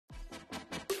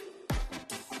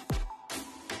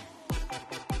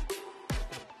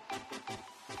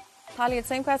Thalia,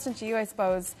 same question to you, I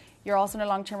suppose. You're also in a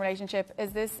long-term relationship.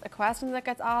 Is this a question that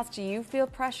gets asked? Do you feel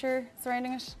pressure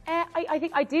surrounding it? I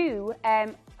think I do.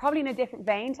 Probably in a different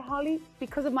vein to Holly.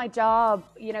 Because of my job,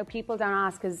 you know, people don't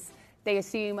ask because they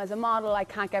assume as a model I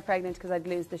can't get pregnant because I'd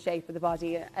lose the shape of the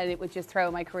body and it would just throw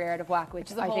my career out of whack.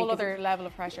 Which is a whole other level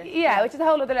of pressure. Yeah, which is a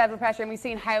whole other level of pressure, and we've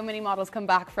seen how many models come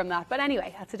back from that. But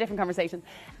anyway, that's a different conversation.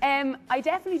 I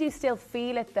definitely do still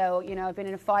feel it though. You know, I've been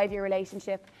in a 5-year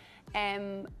relationship,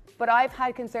 but I've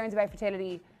had concerns about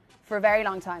fertility for a very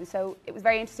long time. So it was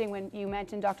very interesting when you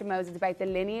mentioned, Dr. Moses, about the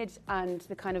lineage and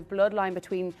the kind of bloodline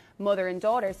between mother and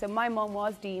daughter. So my mum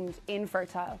was deemed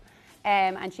infertile,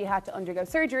 and she had to undergo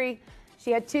surgery. She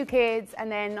had 2 kids,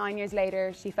 and then 9 years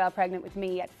later, she fell pregnant with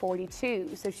me at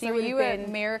 42. So she would have been a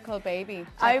miracle baby.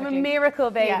 I'm a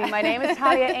miracle baby. Yeah. My name is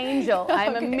Thalia Angel.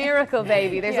 I'm a miracle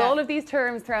baby. There's all of these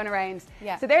terms thrown around.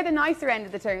 Yeah. So they're the nicer end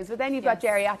of the terms. But then you've got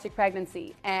geriatric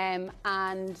pregnancy, and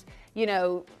you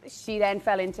know, she then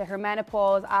fell into her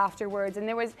menopause afterwards, and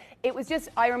it was just,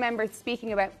 I remember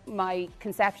speaking about my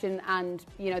conception and,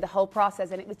 you know, the whole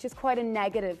process, and it was just quite a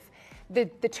negative.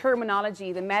 The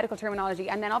terminology, the medical terminology,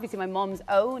 and then obviously my mum's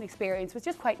own experience was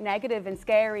just quite negative and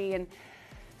scary. And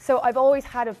so I've always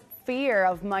had a fear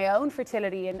of my own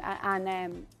fertility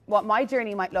and what my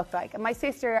journey might look like. And my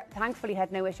sister thankfully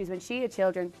had no issues when she had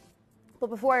children. But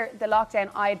before the lockdown,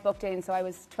 I had booked in, so I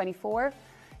was 24,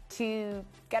 to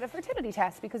get a fertility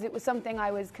test because it was something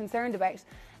I was concerned about.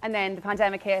 And then the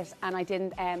pandemic hit and I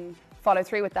didn't follow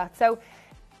through with that. So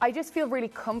I just feel really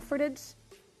comforted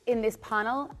in this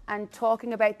panel and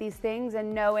talking about these things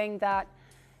and knowing that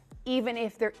even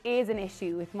if there is an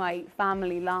issue with my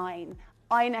family line,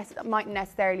 I mightn't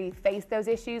necessarily face those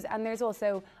issues, and there's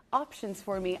also options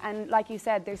for me. And like you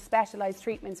said, there's specialised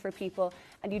treatments for people,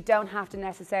 and you don't have to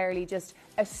necessarily just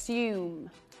assume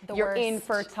you're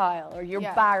infertile or you're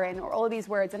barren or all these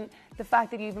words. And the fact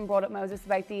that you even brought up, Moses,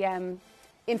 about the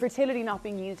infertility not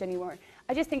being used anymore.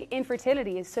 I just think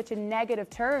infertility is such a negative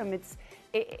term.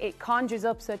 It conjures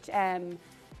up such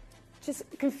just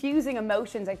confusing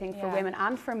emotions, I think, for women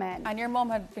and for men. And your mum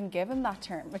had been given that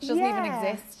term, which doesn't even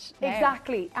exist now.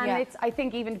 Exactly. And it's, I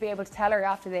think, even to be able to tell her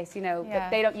after this, you know, that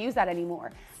they don't use that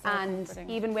anymore. So and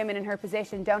even women in her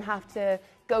position don't have to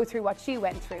go through what she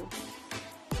went through.